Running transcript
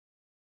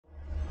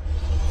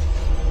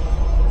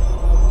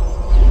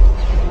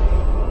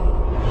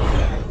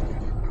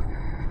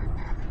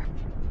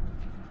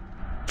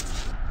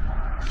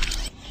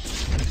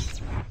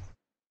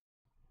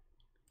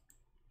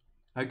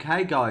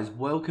Okay guys,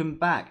 welcome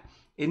back.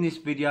 In this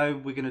video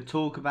we're going to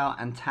talk about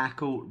and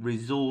tackle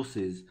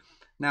resources.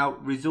 Now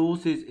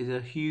resources is a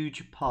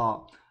huge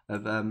part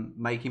of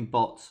making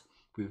bots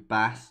with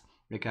BAS,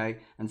 okay,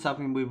 and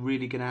something we're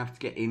really going to have to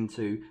get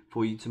into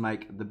for you to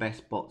make the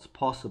best bots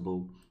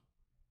possible.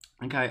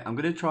 Okay, I'm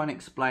going to try and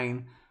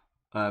explain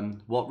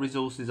what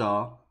resources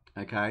are,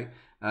 okay.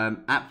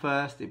 At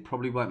first it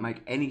probably won't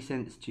make any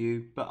sense to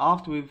you, but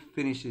after we've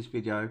finished this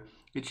video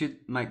it should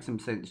make some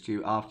sense to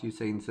you after you've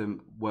seen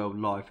some world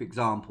life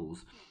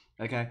examples.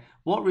 Okay,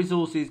 what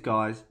resources,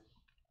 guys,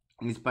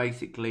 is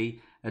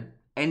basically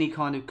any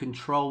kind of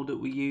control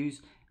that we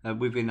use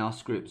within our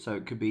script. So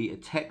it could be a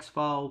text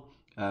file,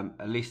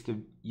 a list of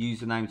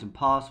usernames and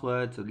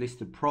passwords, a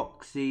list of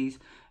proxies,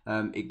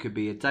 it could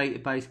be a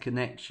database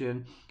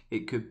connection,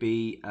 it could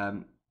be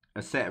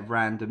a set of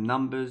random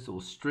numbers or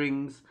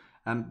strings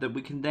that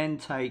we can then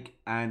take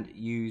and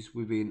use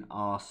within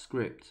our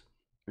script.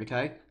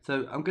 Okay,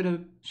 so I'm going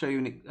to show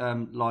you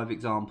live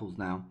examples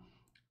now.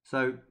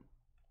 So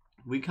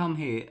we come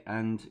here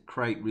and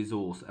create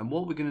resource, and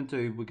what we're going to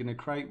do, we're going to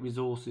create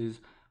resources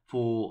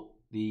for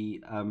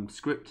the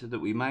script that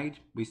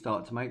we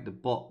start to make, the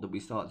bot that we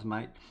start to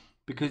make,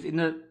 because in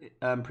the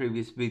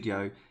previous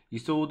video you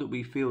saw that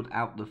we filled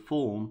out the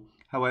form.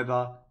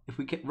 However, if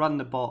we run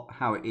the bot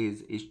how it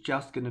is, it's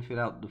just going to fill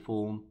out the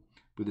form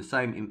with the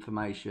same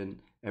information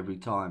every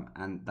time,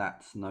 and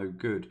that's no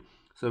good.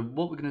 So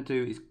what we're going to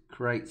do is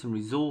create some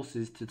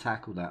resources to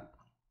tackle that.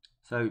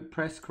 So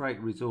press create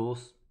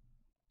resource.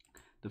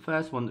 The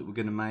first one that we're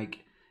going to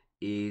make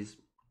is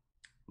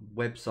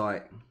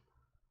website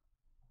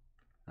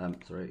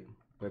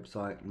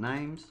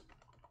names.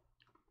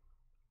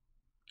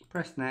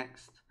 Press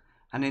next,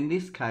 and in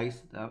this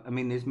case, I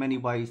mean there's many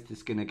ways to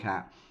skin a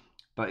cat,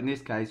 but in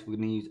this case we're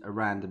going to use a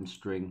random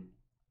string.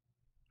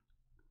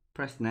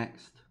 Press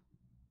next,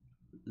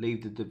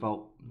 leave the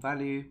default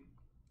value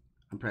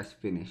and press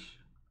finish.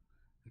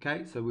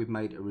 Okay, so we've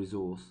made a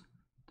resource.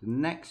 The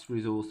next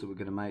resource that we're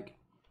going to make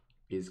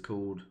is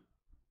called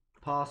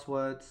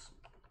passwords.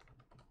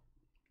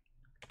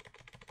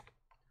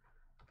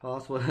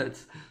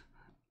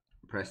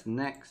 Press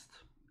next,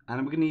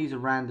 and we're going to use a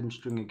random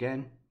string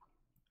again.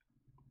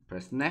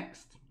 Press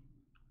next,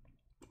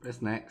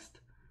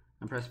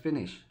 and press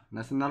finish, and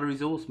that's another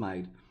resource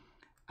made.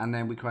 And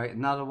then we create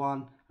another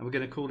one, and we're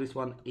going to call this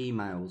one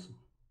emails,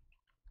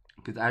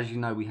 because as you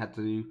know we had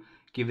to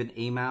give an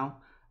email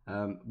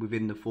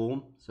within the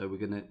form, so we're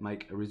going to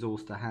make a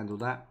resource to handle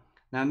that.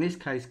 Now in this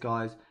case,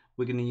 guys,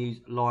 we're going to use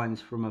lines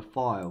from a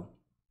file.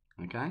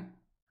 Okay,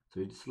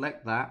 so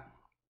select that,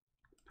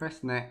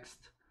 press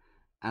next,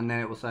 and then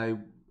it will say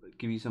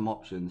give you some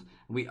options.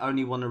 We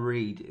only want to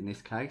read in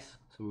this case,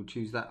 so we'll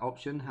choose that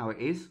option how it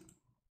is.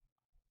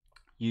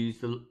 Use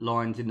the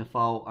lines in the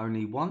file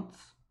only once,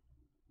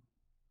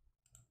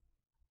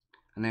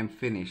 and then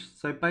finish.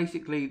 So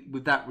basically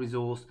with that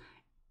resource,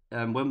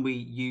 when we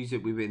use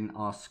it within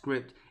our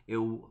script, it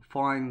will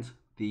find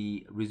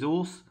the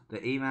resource,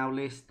 the email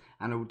list,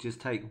 and it will just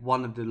take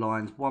one of the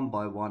lines one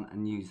by one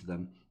and use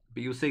them.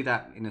 But you'll see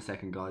that in a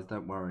second, guys,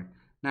 don't worry.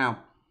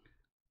 Now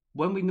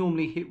when we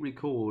normally hit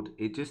record,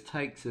 it just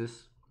takes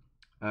us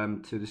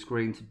to the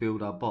screen to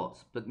build our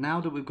bots. But now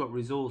that we've got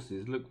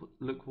resources,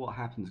 look what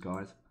happens,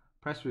 guys.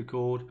 Press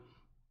record, and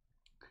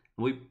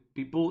we'll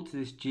be brought to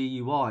this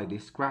GUI,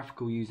 this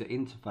graphical user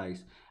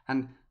interface,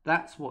 and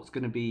that's what's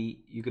going to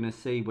be you're going to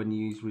see when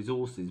you use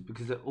resources,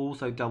 because it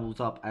also doubles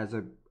up as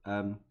a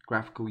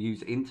graphical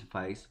user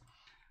interface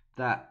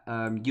that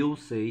you'll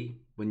see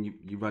when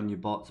you run your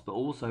bots, but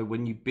also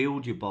when you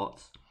build your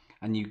bots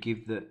and you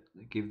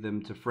give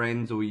them to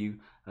friends, or you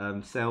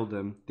sell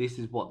them. This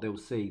is what they'll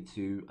see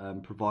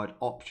to provide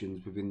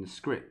options within the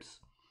scripts.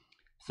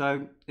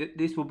 So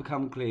this will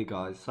become clear,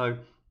 guys. So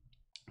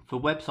for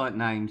website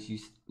names,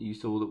 you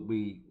saw that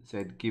we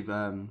said give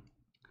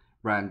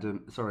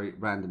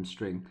random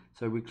string.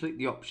 So we click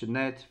the option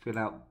there to fill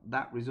out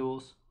that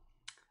resource,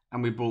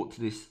 and we're brought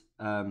to this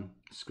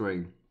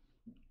screen.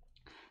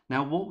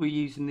 Now what we're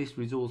using this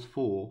resource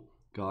for,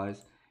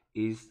 guys,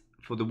 is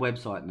for the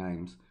website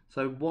names.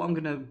 So what I'm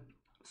going to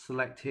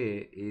select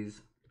here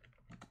is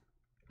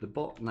the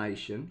bot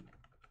nation,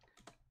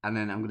 and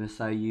then I'm going to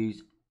say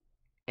use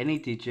any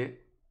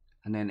digit,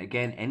 and then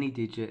again any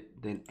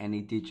digit, then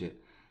any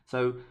digit.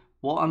 So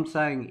what I'm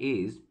saying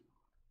is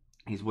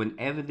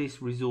whenever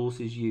this resource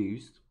is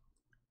used,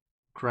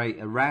 create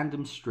a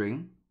random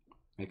string,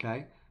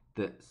 okay,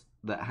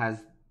 that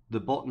has the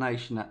bot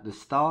nation at the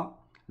start,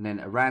 and then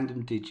a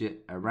random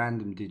digit,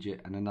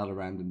 and another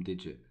random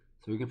digit.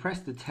 So we can press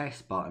the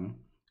test button,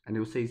 and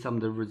you'll see some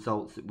of the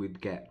results that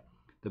we'd get.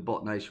 The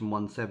bot nation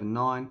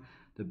 179,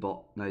 the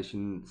bot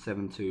nation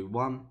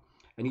 721,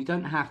 and you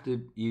don't have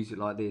to use it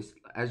like this.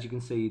 As you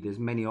can see, there's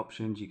many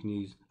options. You can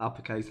use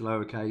uppercase,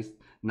 lowercase,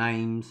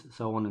 names,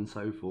 so on and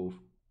so forth.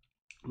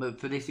 But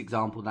for this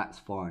example, that's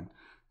fine.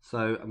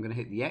 So I'm going to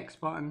hit the X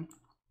button,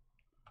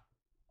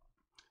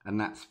 and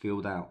that's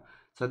filled out.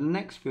 So the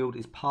next field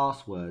is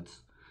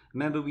passwords.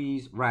 Remember we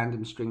use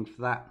random string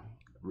for that.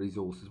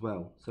 resource as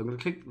well. So I'm going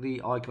to click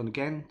the icon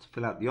again to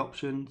fill out the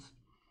options.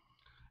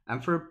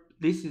 And for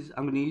this is,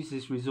 I'm going to use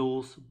this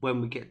resource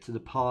when we get to the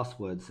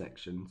password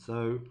section.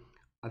 So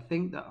I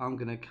think that I'm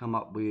going to come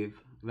up with,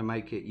 I'm going to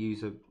make it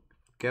use a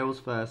girl's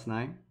first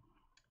name,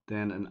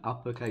 then an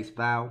uppercase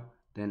vowel,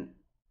 then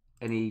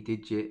any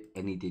digit,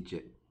 any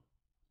digit.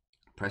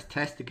 Press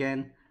test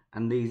again,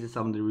 and these are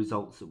some of the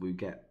results that we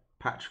get.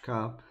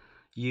 Patricia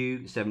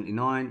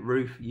U79,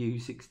 Ruth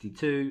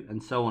U62,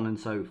 and so on and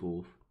so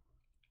forth.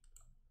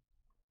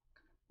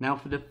 Now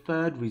for the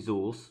third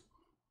resource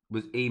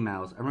was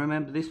emails, and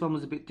remember this one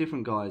was a bit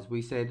different, guys.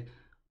 We said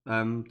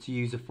to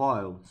use a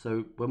file.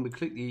 So when we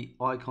click the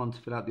icon to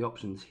fill out the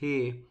options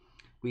here,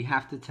 we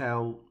have to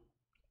tell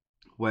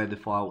where the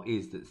file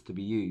is that's to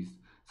be used.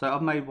 So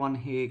I've made one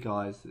here,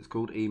 guys, that's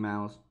called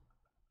emails.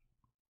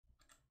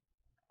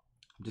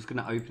 I'm just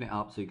going to open it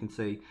up so you can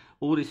see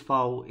all this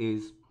file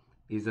is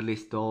a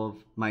list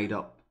of made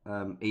up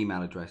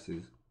email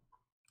addresses.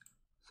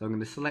 So I'm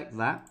going to select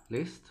that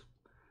list.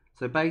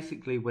 So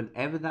basically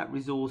whenever that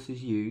resource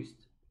is used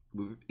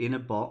in a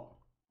bot,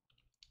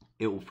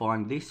 it will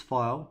find this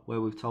file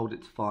where we've told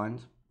it to find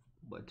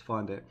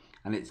it,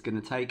 and it's going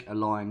to take a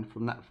line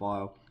from that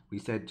file. We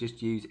said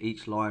just use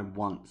each line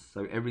once,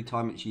 so every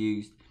time it's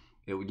used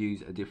it will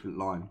use a different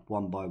line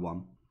one by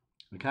one.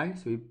 Okay,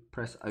 so we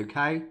press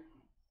OK.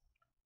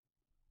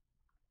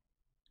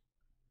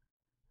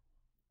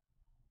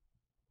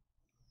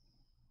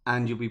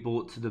 And you'll be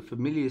brought to the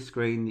familiar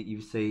screen that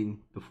you've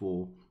seen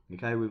before.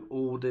 Okay, with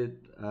all the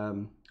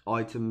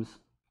items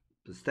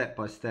step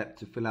by step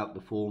to fill out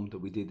the form that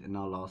we did in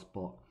our last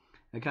bot.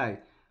 Okay,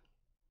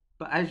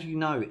 but as you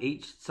know,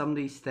 some of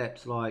these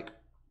steps, like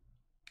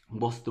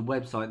what's the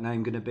website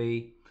name going to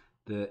be,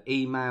 the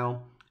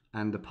email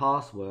and the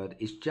password,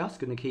 is just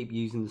going to keep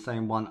using the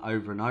same one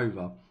over and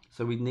over.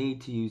 So we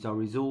need to use our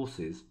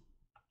resources.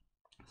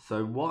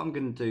 So what I'm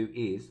going to do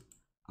is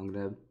I'm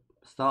going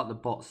to start the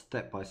bot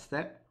step by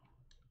step.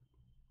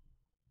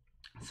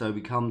 So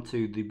we come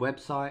to the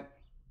website,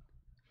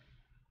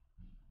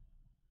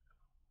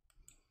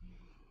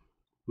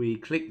 we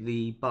click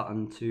the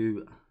button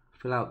to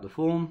fill out the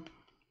form.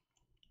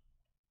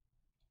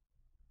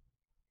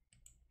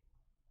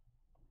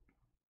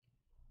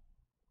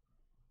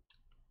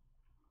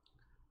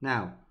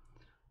 Now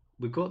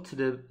we've got to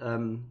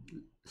the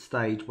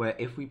stage where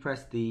if we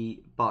press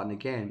the button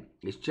again,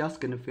 it's just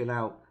going to fill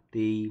out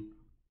the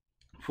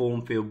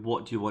form field,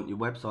 what do you want your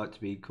website to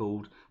be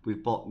called,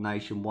 with Bot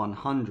Nation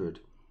 100.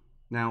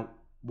 Now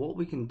what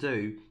we can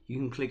do, you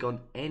can click on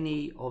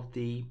any of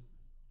the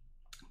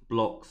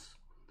blocks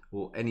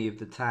or any of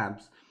the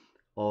tabs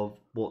of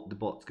what the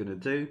bot's going to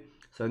do.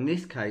 So in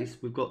this case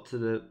we've got to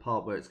the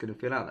part where it's going to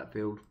fill out that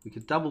field. We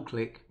could double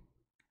click,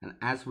 and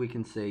as we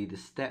can see, the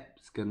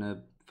step's going to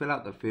fill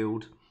out the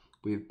field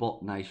with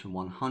Bot Nation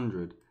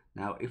 100.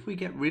 Now if we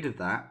get rid of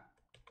that,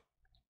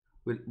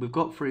 we've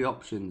got three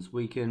options.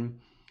 We can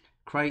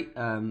create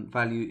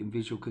value in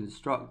Visual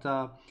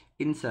Constructor,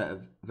 insert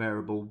a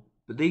variable,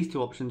 but these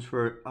two options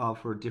are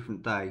for a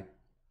different day.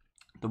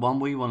 The one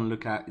we want to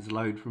look at is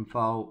load from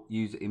file,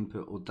 user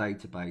input or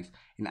database.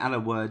 In other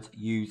words,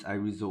 use a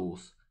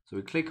resource. So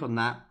we click on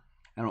that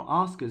and it'll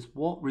ask us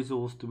what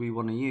resource do we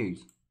want to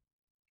use.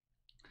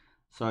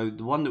 So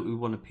the one that we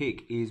want to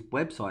pick is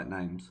website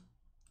names.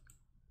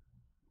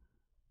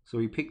 So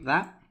we pick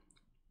that,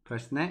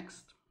 press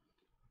next,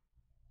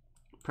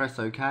 press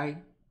OK,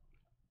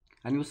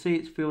 and you'll see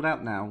it's filled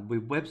out now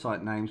with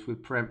website names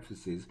with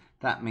parentheses.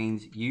 That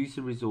means use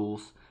the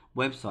resource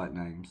website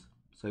names.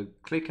 So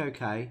click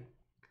OK.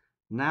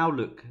 Now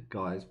look,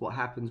 guys, what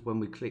happens when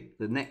we click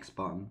the next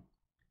button.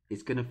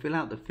 It's going to fill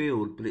out the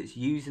field, but it's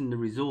using the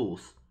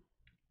resource.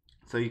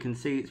 So you can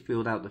see it's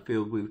filled out the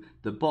field with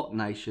the Bot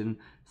Nation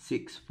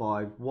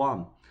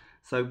 651.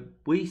 So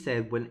we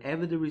said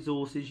whenever the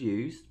resource is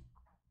used,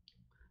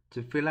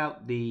 to fill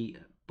out the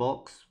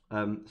box,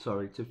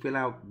 to fill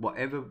out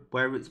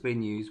wherever it's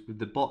been used with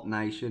the Bot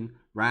Nation,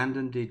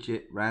 random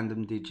digit,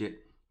 random digit,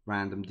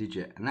 random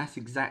digit. And that's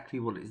exactly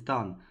what it's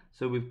done.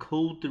 So we've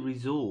called the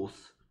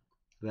resource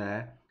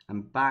there,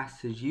 and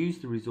Bass has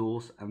used the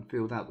resource and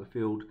filled out the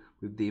field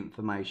with the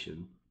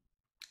information.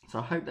 So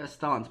I hope that's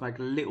starting to make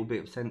a little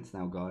bit of sense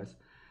now, guys.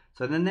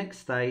 So the next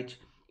stage,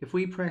 if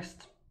we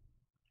pressed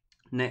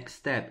next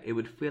step, it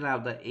would fill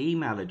out the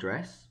email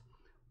address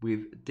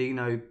with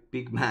Dino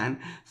Big Man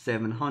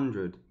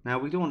 700. Now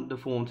we don't want the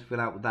form to fill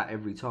out with that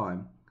every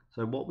time.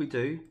 So what we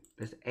do,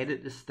 let's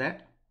edit the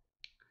step,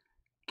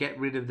 get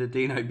rid of the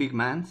Dino Big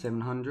Man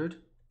 700.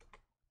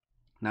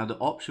 Now the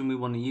option we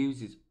want to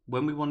use is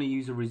when we want to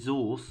use a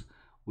resource,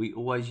 we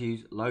always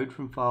use load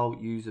from file,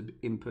 user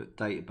input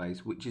database,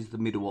 which is the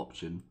middle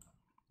option.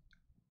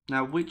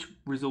 Now which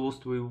resource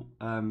do we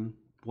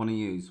want to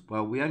use?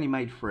 Well, we only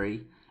made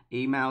three: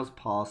 emails,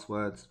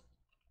 passwords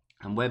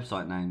and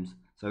website names.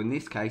 So in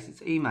this case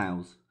it's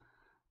emails.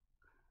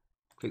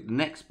 Click the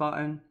next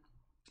button,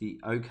 the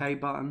OK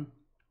button,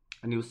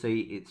 and you'll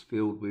see it's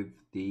filled with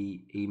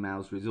the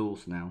emails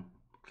resource now.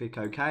 Click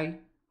OK.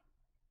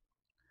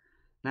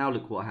 Now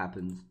look what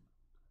happens.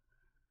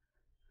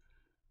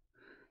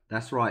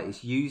 That's right,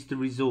 it's use the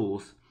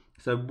resource.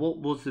 So what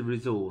was the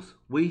resource?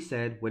 We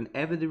said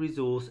whenever the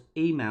resource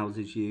emails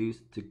is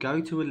used, to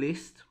go to a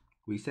list.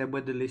 We said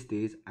where the list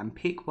is and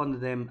pick one of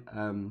them,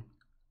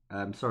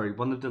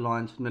 one of the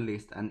lines from the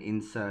list and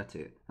insert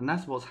it. And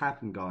that's what's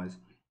happened, guys.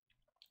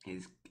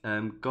 It's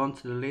gone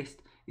to the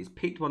list, it's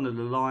picked one of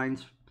the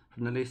lines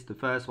from the list, the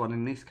first one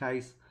in this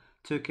case,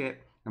 took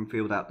it and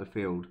filled out the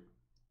field.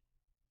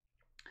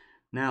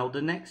 Now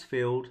the next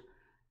field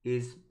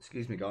is,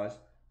 excuse me guys,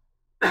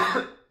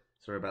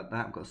 sorry about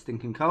that, I've got a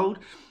stinking cold,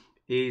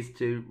 is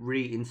to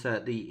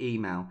reinsert the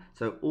email.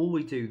 So all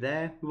we do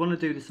there, we want to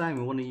do the same,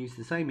 we want to use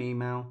the same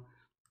email.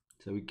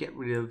 So we get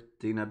rid of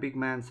Dino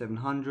Bigman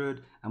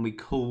 700 and we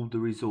call the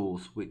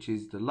resource, which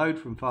is the load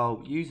from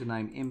file,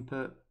 username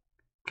input,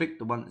 click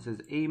the one that says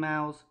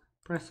emails,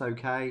 press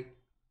OK,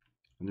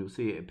 and you'll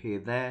see it appear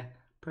there.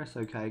 Press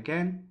OK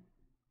again.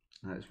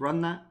 Let's run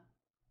that.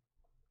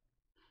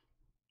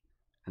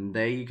 And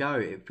there you go,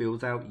 it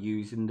fills out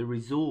using the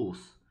resource.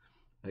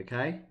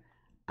 Okay,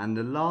 and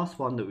the last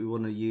one that we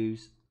want to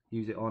use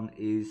it on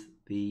is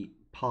the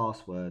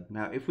password.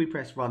 Now if we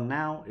press run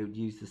now, it would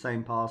use the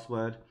same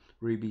password,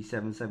 Ruby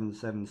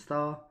 777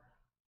 star.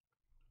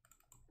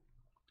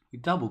 We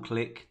double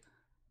click,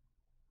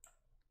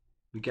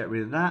 we get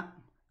rid of that.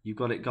 You've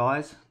got it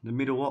guys, the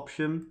middle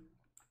option.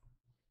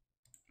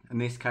 In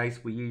this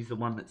case we use the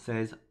one that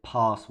says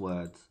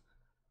passwords.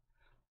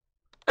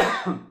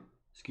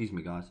 Excuse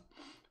me guys.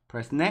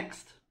 Press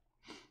next,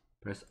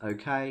 press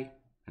OK,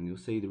 and you'll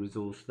see the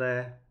resource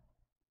there.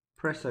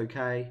 Press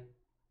OK.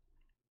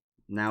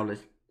 Now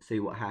let's see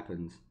what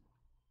happens.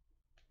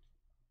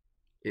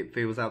 It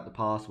fills out the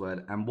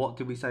password. And what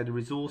did we say the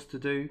resource to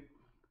do?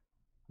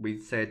 We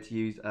said to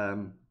use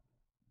a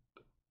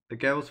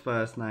girl's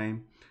first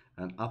name,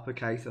 an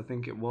uppercase I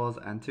think it was,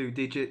 and 2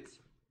 digits.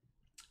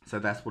 So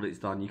that's what it's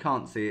done. You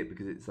can't see it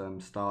because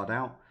it's starred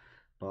out,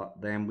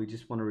 but then we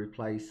just want to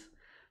replace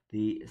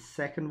the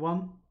second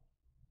one.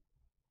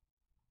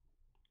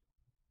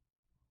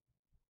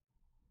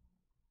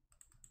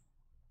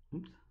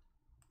 Oops.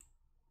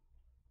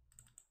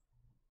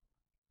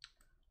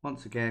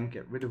 Once again,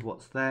 get rid of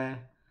what's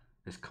there.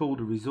 Let's call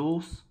the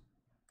resource,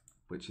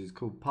 which is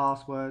called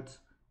passwords.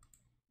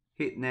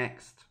 Hit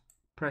next,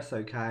 press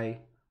OK,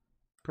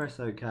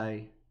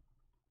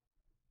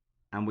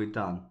 and we're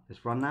done.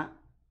 Let's run that.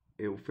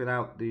 It will fill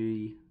out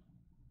the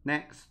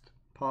next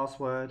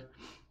password,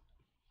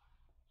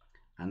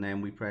 and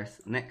then we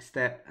press next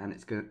step, and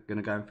it's going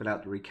to go and fill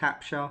out the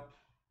reCAPTCHA.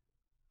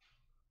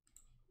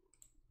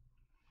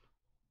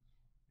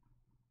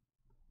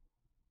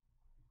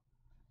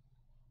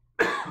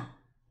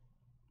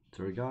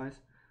 Sorry guys.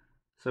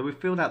 So we've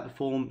filled out the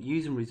form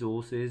using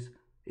resources.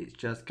 It's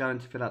just going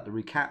to fill out the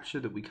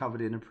reCAPTCHA that we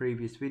covered in a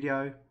previous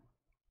video.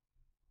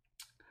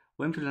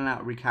 When filling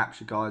out a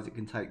reCAPTCHA guys, it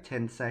can take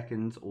 10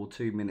 seconds or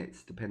 2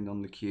 minutes depending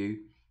on the queue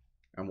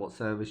and what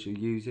service you're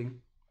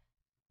using,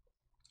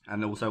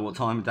 and also what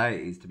time of day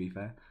it is, to be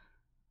fair.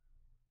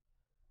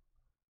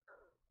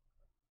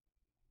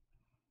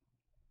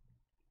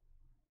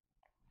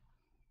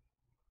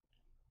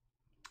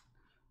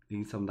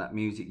 Need some of that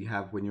music you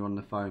have when you're on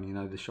the phone, you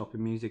know, the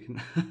shopping music,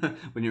 and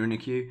when you're in a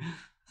queue.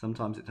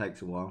 Sometimes it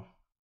takes a while.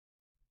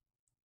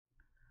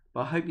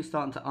 But I hope you're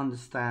starting to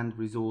understand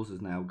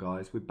resources now,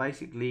 guys. We're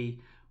basically,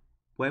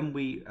 when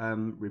we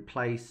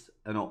replace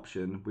an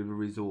option with a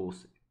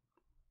resource,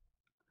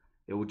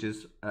 it will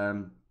just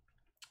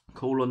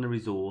call on the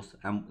resource,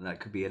 and that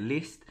could be a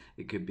list,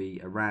 it could be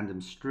a random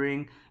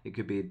string, it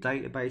could be a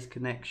database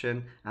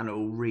connection, and it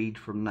will read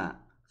from that.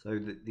 So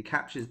the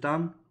captcha's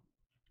done.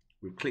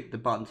 We've clicked the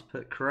button to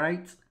put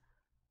create.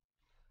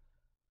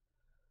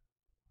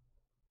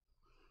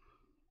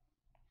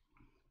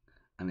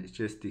 And it's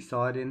just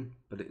deciding,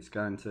 but it's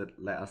going to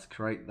let us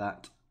create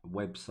that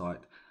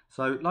website.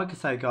 So like I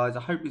say guys,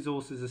 I hope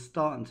resources are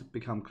starting to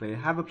become clear.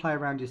 Have a play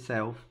around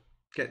yourself,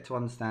 get to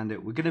understand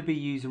it. We're going to be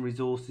using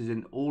resources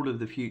in all of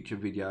the future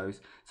videos.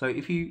 So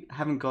if you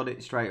haven't got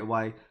it straight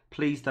away,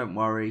 please don't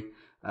worry.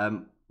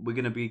 We're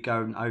going to be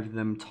going over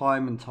them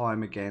time and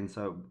time again,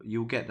 so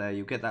you'll get there,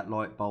 you'll get that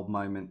light bulb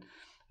moment.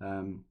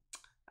 And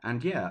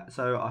yeah,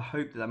 so I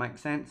hope that makes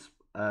sense.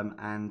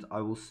 And I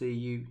will see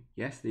you.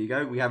 Yes, there you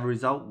go, we have a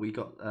result, we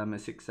got a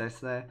success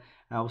there.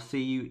 I'll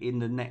see you in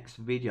the next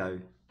video.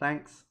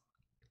 Thanks.